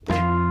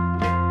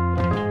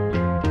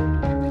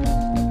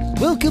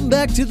welcome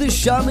back to the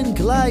Shaman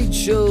Clyde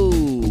Show.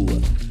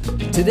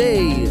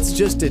 Today, it's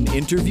just an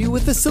interview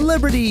with a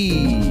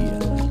celebrity.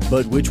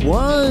 But which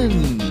one?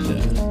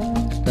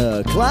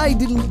 Clyde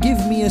didn't give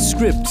me a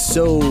script,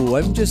 so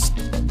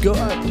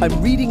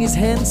I'm reading his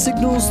hand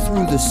signals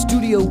through the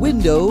studio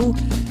window,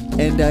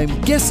 and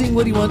I'm guessing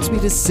what he wants me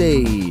to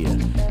say.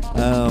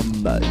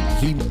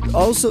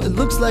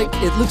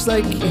 It looks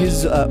like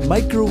his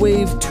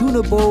microwave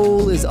tuna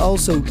bowl is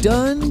also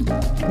done.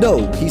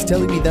 No, he's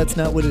telling me that's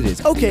not what it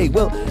is. Okay,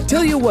 well,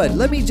 tell you what,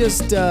 let me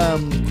just,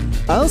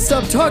 I'll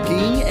stop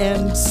talking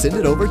and send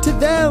it over to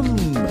them.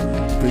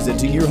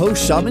 Presenting your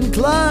host, Shaman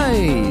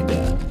Clyde.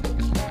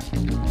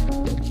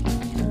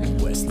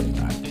 Wesley,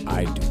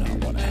 I do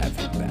not want to have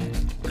him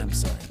back. I'm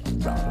sorry.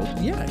 Ronald?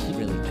 Yeah, he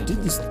really did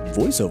this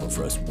voiceover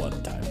for us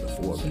one time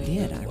before. He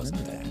did, I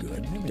wasn't that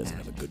good. He doesn't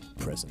have a good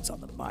presence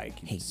on the mic.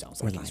 He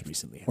sounds like he's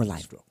recently had a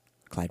stroke.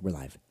 Clyde, we're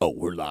live. Oh,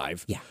 we're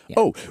live? Yeah.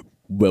 Oh,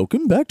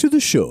 welcome back to the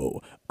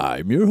show.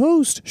 I'm your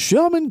host,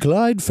 Shaman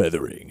Clyde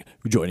Feathering.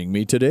 Joining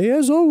me today,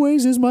 as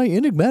always, is my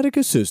enigmatic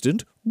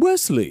assistant,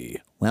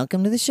 Wesley.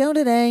 Welcome to the show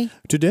today.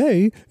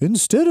 Today,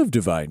 instead of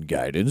divine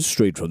guidance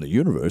straight from the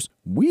universe,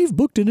 we've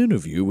booked an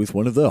interview with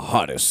one of the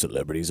hottest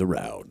celebrities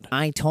around.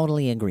 I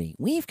totally agree.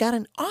 We've got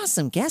an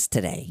awesome guest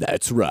today.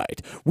 That's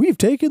right. We've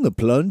taken the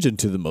plunge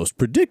into the most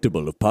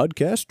predictable of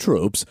podcast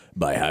tropes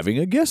by having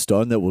a guest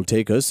on that will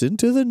take us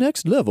into the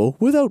next level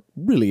without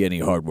really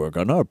any hard work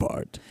on our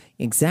part.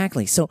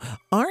 Exactly. So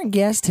our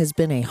guest has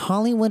been a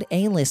Hollywood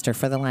A-lister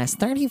for the last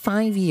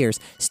 35 years,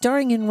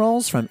 starring in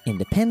roles from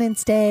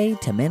Independence Day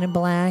to Men in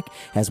Black,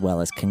 as well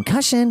as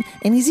Concussion,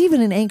 and he's even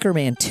in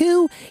Anchorman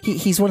 2.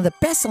 He's one of the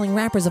best-selling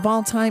rappers of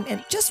all time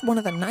and just one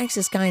of the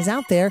nicest guys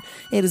out there.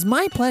 It is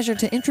my pleasure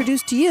to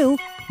introduce to you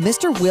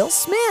Mr. Will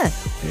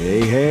Smith.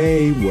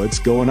 Hey, what's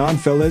going on,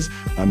 fellas?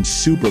 I'm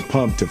super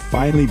pumped to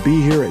finally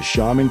be here at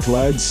Shaman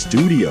Clyde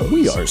Studios.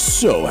 We are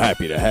so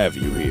happy to have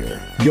you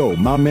here. Yo,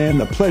 my man,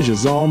 the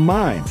pleasure's all mine.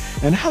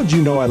 And how'd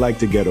you know I like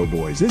the Ghetto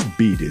Boys? This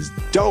beat is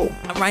dope.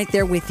 I'm right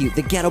there with you.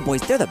 The Ghetto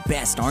Boys, they're the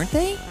best, aren't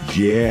they?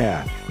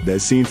 Yeah, that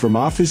scene from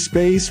Office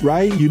Space,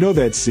 right? You know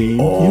that scene.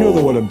 You know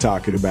the one I'm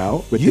talking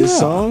about with this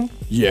song?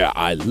 Yeah,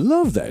 I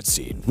love that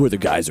scene where the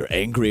guys are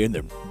angry and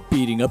they're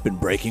beating up and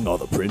breaking all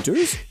the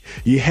printers.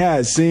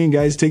 Yeah, seeing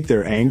guys take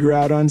their anger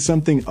out on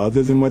something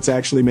other than what's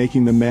actually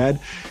making them mad.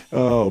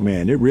 Oh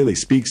man, it really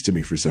speaks to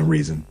me for some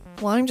reason.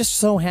 Well, I'm just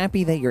so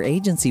happy that your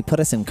agency put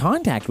us in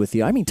contact with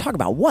you. I mean, talk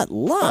about what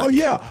luck. Oh,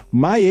 yeah.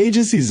 My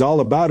agency's all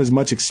about as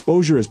much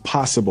exposure as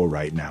possible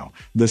right now.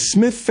 The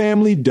Smith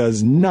family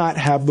does not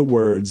have the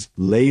words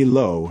lay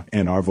low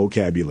in our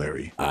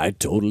vocabulary. I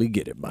totally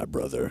get it, my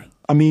brother.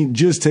 I mean,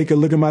 just take a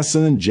look at my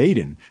son,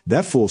 Jaden.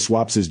 That fool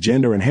swaps his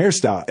gender and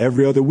hairstyle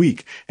every other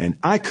week, and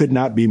I could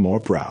not be more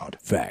proud.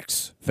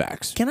 Facts.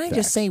 Can I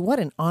just say what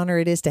an honor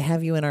it is to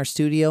have you in our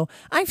studio?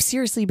 I've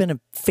seriously been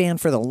a fan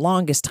for the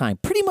longest time,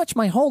 pretty much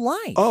my whole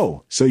life.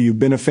 Oh, so you've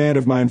been a fan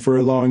of mine for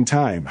a long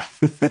time.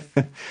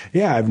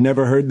 Yeah, I've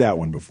never heard that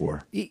one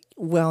before.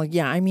 Well,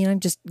 yeah, I mean, I'm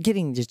just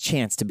getting the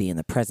chance to be in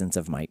the presence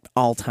of my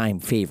all-time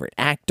favorite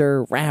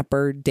actor,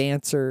 rapper,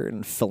 dancer,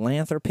 and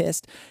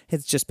philanthropist.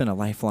 It's just been a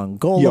lifelong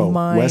goal of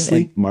mine.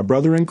 Wesley, my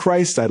brother in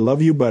Christ, I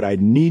love you, but I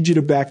need you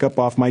to back up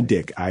off my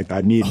dick.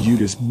 I need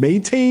you to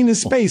maintain a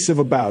space of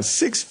about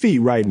 6 feet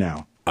right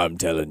now. I'm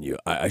telling you,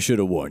 I should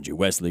have warned you.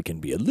 Wesley can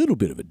be a little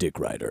bit of a dick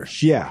rider.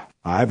 Yeah,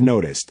 I've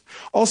noticed.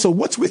 Also,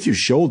 what's with your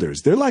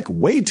shoulders? They're like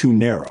way too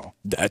narrow.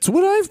 That's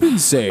what I've been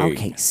saying.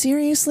 Okay,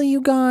 seriously,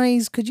 you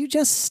guys? Could you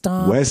just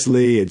stop?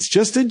 Wesley, it's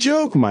just a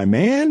joke, my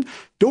man.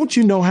 Don't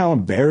you know how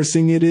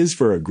embarrassing it is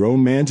for a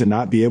grown man to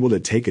not be able to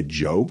take a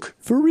joke?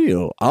 For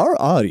real,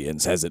 our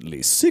audience has at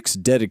least 6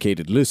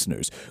 dedicated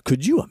listeners.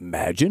 Could you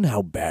imagine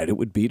how bad it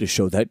would be to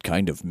show that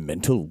kind of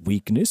mental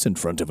weakness in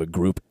front of a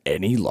group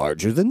any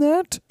larger than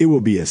that? It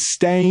will be a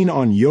stain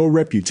on your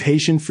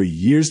reputation for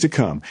years to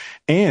come,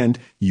 and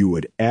you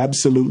would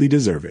absolutely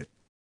deserve it.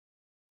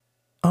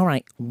 All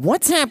right,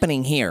 what's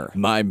happening here?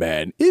 My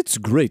man, it's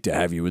great to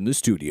have you in the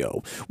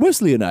studio.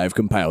 Wesley and I have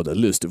compiled a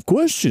list of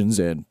questions,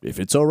 and if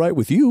it's all right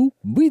with you,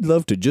 we'd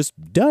love to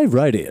just dive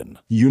right in.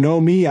 You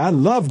know me, I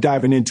love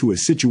diving into a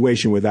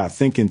situation without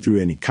thinking through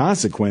any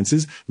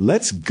consequences.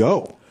 Let's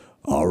go.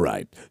 All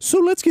right, so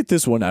let's get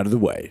this one out of the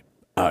way.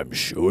 I'm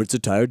sure it's a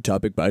tired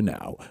topic by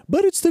now,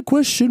 but it's the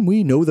question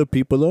we know the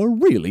people are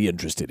really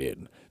interested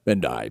in.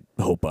 And I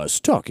hope us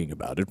talking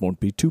about it won't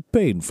be too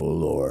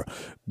painful or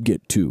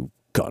get too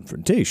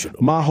confrontational.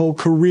 My whole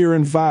career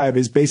and vibe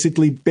is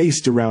basically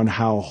based around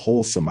how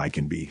wholesome I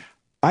can be.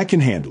 I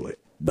can handle it.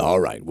 All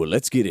right, well,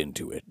 let's get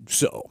into it.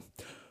 So,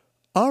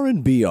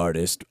 R&B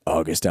artist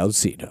August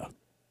Alsina,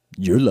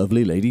 your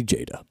lovely lady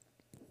Jada.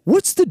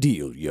 What's the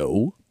deal,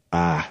 yo?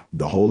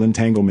 The whole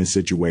entanglement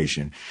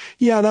situation.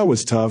 Yeah, that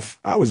was tough.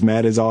 I was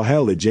mad as all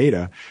hell at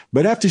Jada.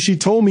 But after she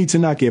told me to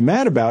not get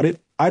mad about it,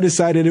 I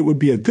decided it would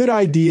be a good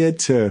idea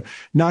to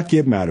not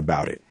get mad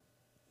about it.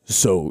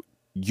 So,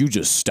 you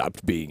just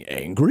stopped being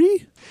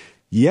angry?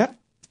 Yep.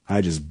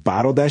 I just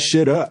bottled that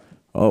shit up.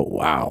 Oh,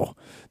 wow.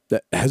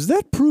 Has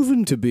that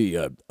proven to be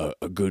a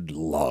good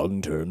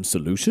long-term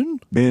solution?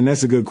 Man,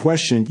 that's a good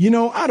question.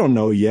 I don't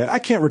know yet. I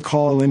can't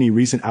recall any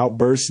recent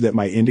outbursts that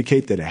might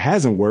indicate that it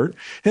hasn't worked.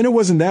 And it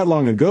wasn't that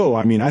long ago.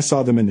 I mean, I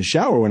saw them in the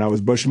shower when I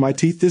was brushing my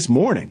teeth this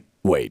morning.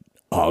 Wait,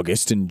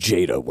 August and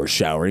Jada were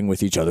showering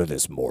with each other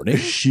this morning?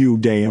 You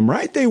damn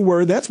right they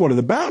were. That's one of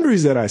the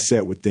boundaries that I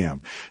set with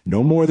them.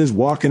 No more of this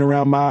walking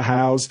around my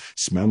house,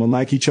 smelling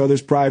like each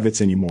other's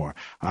privates anymore.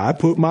 I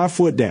put my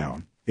foot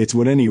down. It's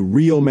what any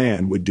real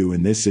man would do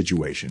in this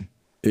situation.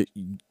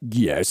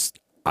 Yes,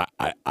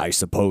 I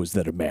suppose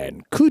that a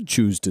man could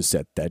choose to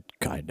set that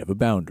kind of a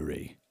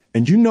boundary.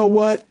 And you know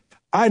what?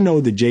 I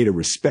know that Jada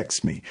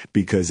respects me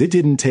because it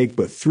didn't take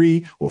but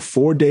 3 or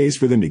 4 days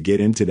for them to get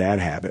into that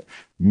habit.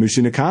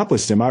 Mission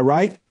accomplished, am I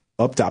right?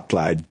 Up top,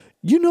 Clyde.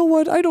 You know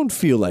what? I don't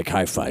feel like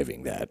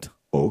high-fiving that.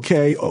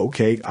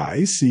 Okay,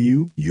 I see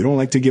you. You don't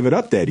like to give it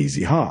up that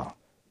easy, huh?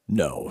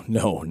 No,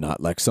 not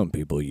like some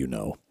people you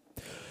know.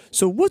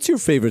 So what's your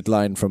favorite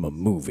line from a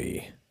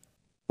movie?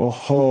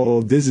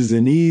 Oh, this is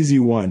an easy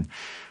one.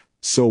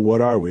 So what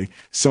are we?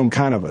 Some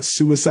kind of a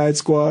Suicide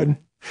Squad?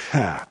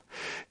 Ha!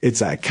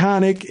 It's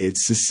iconic,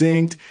 it's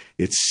succinct,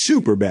 it's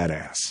super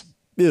badass.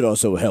 It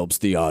also helps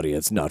the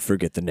audience not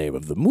forget the name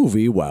of the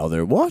movie while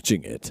they're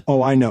watching it.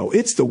 Oh, I know.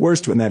 It's the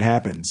worst when that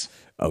happens.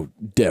 Oh,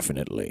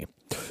 definitely.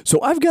 So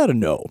I've got to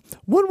know,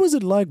 what was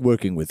it like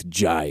working with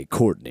Jai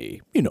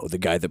Courtney? You know, the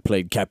guy that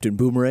played Captain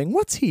Boomerang.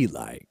 What's he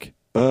like?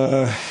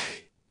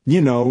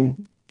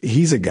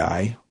 He's a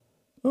guy.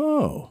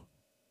 Oh.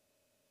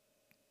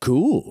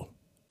 Cool.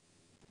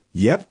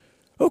 Yep.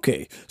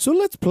 Okay, so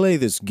let's play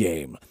this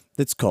game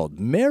that's called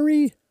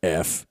Marry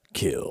F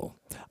Kill.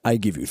 I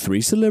give you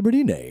 3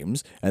 celebrity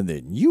names, and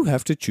then you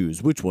have to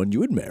choose which one you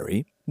would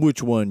marry,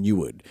 which one you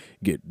would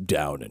get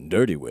down and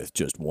dirty with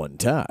just one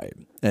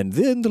time, and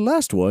then the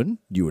last one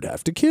you would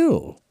have to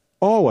kill.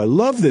 Oh, I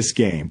love this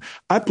game.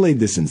 I played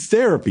this in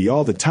therapy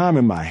all the time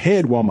in my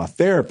head while my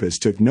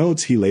therapist took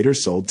notes he later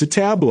sold to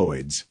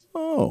tabloids.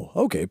 Oh,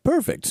 okay,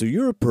 perfect. So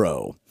you're a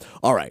pro.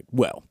 All right,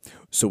 well,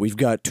 so we've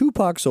got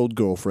Tupac's old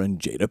girlfriend,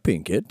 Jada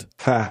Pinkett.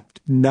 Ha,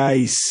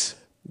 nice.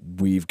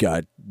 We've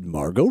got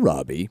Margot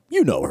Robbie.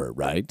 You know her,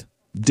 right?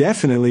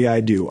 Definitely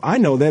I do. I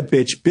know that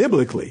bitch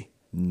biblically.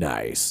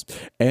 Nice.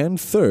 And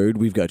third,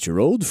 we've got your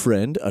old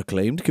friend,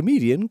 acclaimed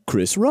comedian,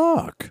 Chris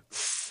Rock.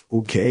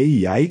 Okay,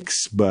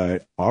 yikes,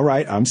 but all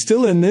right, I'm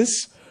still in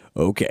this.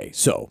 Okay,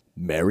 so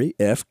marry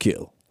F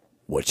kill.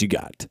 What you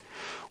got?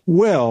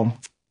 Well,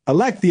 I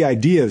like the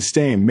idea of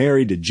staying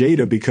married to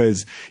Jada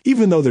because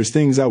even though there's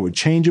things I would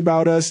change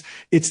about us,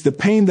 it's the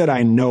pain that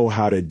I know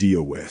how to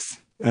deal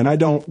with. And I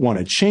don't want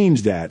to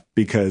change that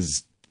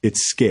because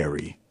it's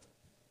scary.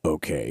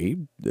 Okay,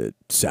 that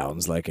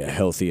sounds like a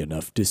healthy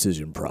enough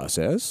decision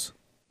process.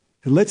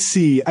 Let's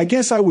see, I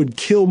guess I would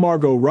kill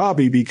Margot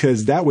Robbie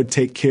because that would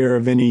take care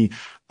of any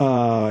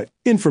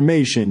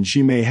information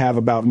she may have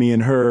about me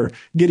and her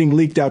getting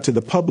leaked out to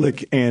the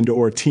public and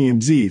or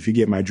TMZ, if you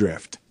get my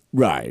drift.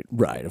 Right,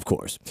 of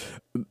course.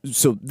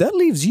 So that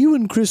leaves you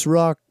and Chris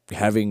Rock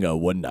having a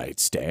one-night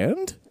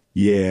stand?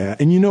 Yeah,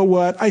 and you know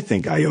what? I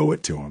think I owe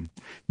it to him.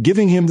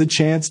 Giving him the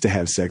chance to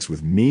have sex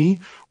with me,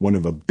 one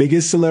of the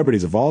biggest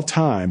celebrities of all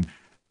time,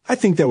 I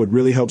think that would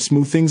really help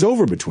smooth things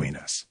over between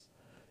us.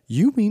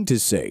 You mean to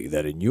say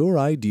that in your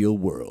ideal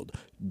world,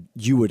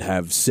 you would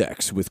have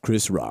sex with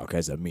Chris Rock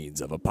as a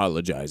means of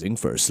apologizing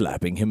for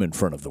slapping him in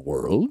front of the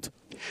world?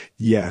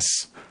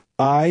 Yes.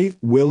 I,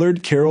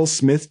 Willard Carroll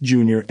Smith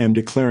Jr., am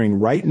declaring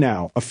right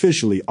now,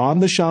 officially on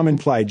the Shaman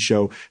Clyde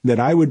show, that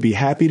I would be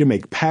happy to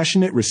make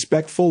passionate,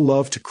 respectful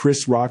love to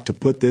Chris Rock to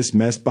put this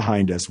mess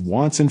behind us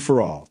once and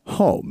for all.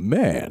 Oh,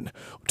 man.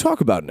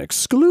 Talk about an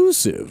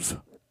exclusive.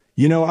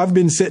 You know, I've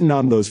been sitting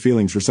on those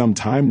feelings for some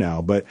time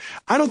now, but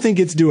I don't think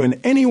it's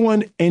doing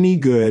anyone any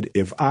good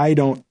if I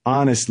don't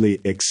honestly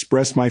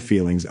express my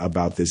feelings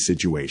about this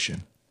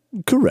situation.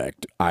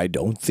 Correct. I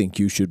don't think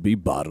you should be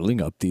bottling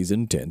up these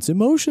intense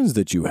emotions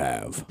that you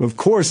have. Of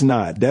course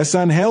not. That's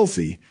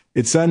unhealthy.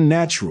 It's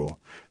unnatural.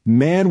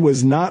 Man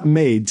was not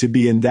made to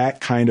be in that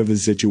kind of a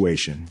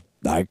situation.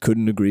 I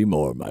couldn't agree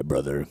more, my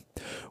brother.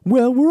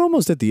 Well, we're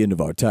almost at the end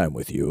of our time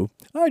with you.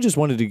 I just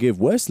wanted to give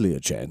Wesley a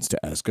chance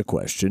to ask a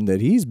question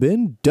that he's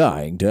been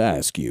dying to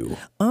ask you.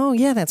 Oh,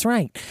 yeah, that's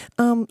right.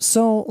 I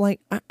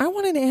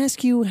wanted to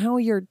ask you how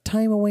your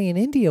time away in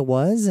India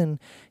was and,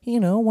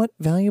 what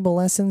valuable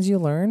lessons you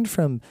learned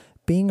from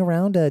being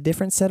around a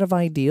different set of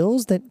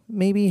ideals that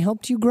maybe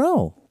helped you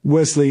grow.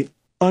 Wesley,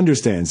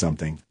 understand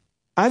something.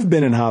 I've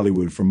been in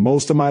Hollywood for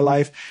most of my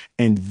life,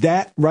 and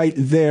that right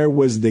there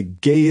was the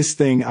gayest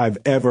thing I've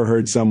ever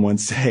heard someone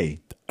say.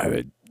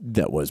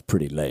 That was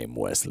pretty lame,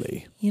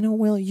 Wesley.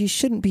 Will, you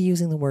shouldn't be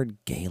using the word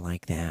gay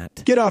like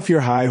that. Get off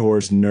your high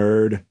horse,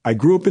 nerd. I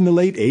grew up in the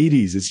late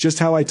 80s. It's just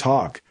how I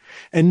talk.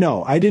 And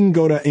no, I didn't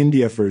go to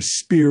India for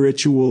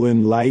spiritual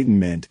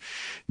enlightenment.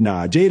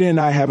 Nah, Jada and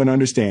I have an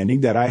understanding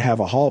that I have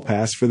a hall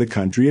pass for the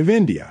country of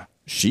India.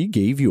 She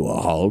gave you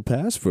a hall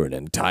pass for an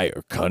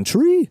entire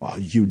country? Well,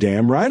 you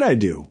damn right I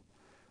do.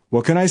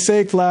 What can I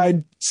say,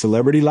 Clyde?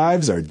 Celebrity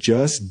lives are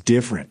just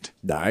different.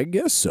 I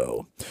guess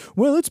so.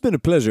 Well, it's been a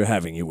pleasure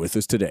having you with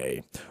us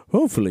today.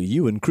 Hopefully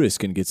you and Chris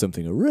can get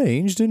something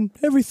arranged and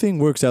everything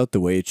works out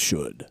the way it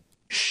should.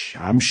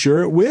 I'm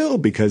sure it will,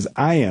 because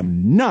I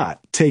am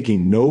not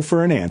taking no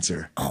for an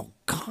answer. Oh,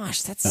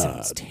 gosh, that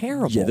sounds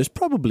terrible. Yeah, there's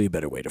probably a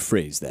better way to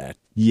phrase that.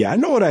 Yeah, I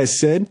know what I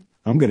said.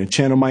 I'm going to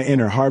channel my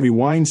inner Harvey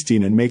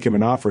Weinstein and make him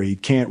an offer he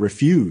can't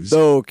refuse.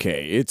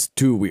 Okay, it's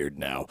too weird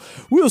now.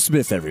 Will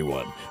Smith,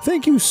 everyone.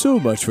 Thank you so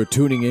much for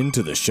tuning in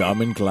to the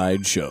Shaman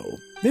Clyde Show.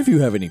 If you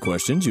have any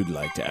questions you'd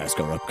like to ask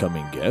our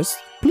upcoming guests,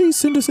 please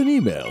send us an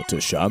email to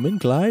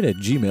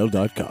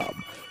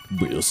shamanclyde@gmail.com.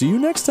 We'll see you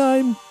next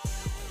time.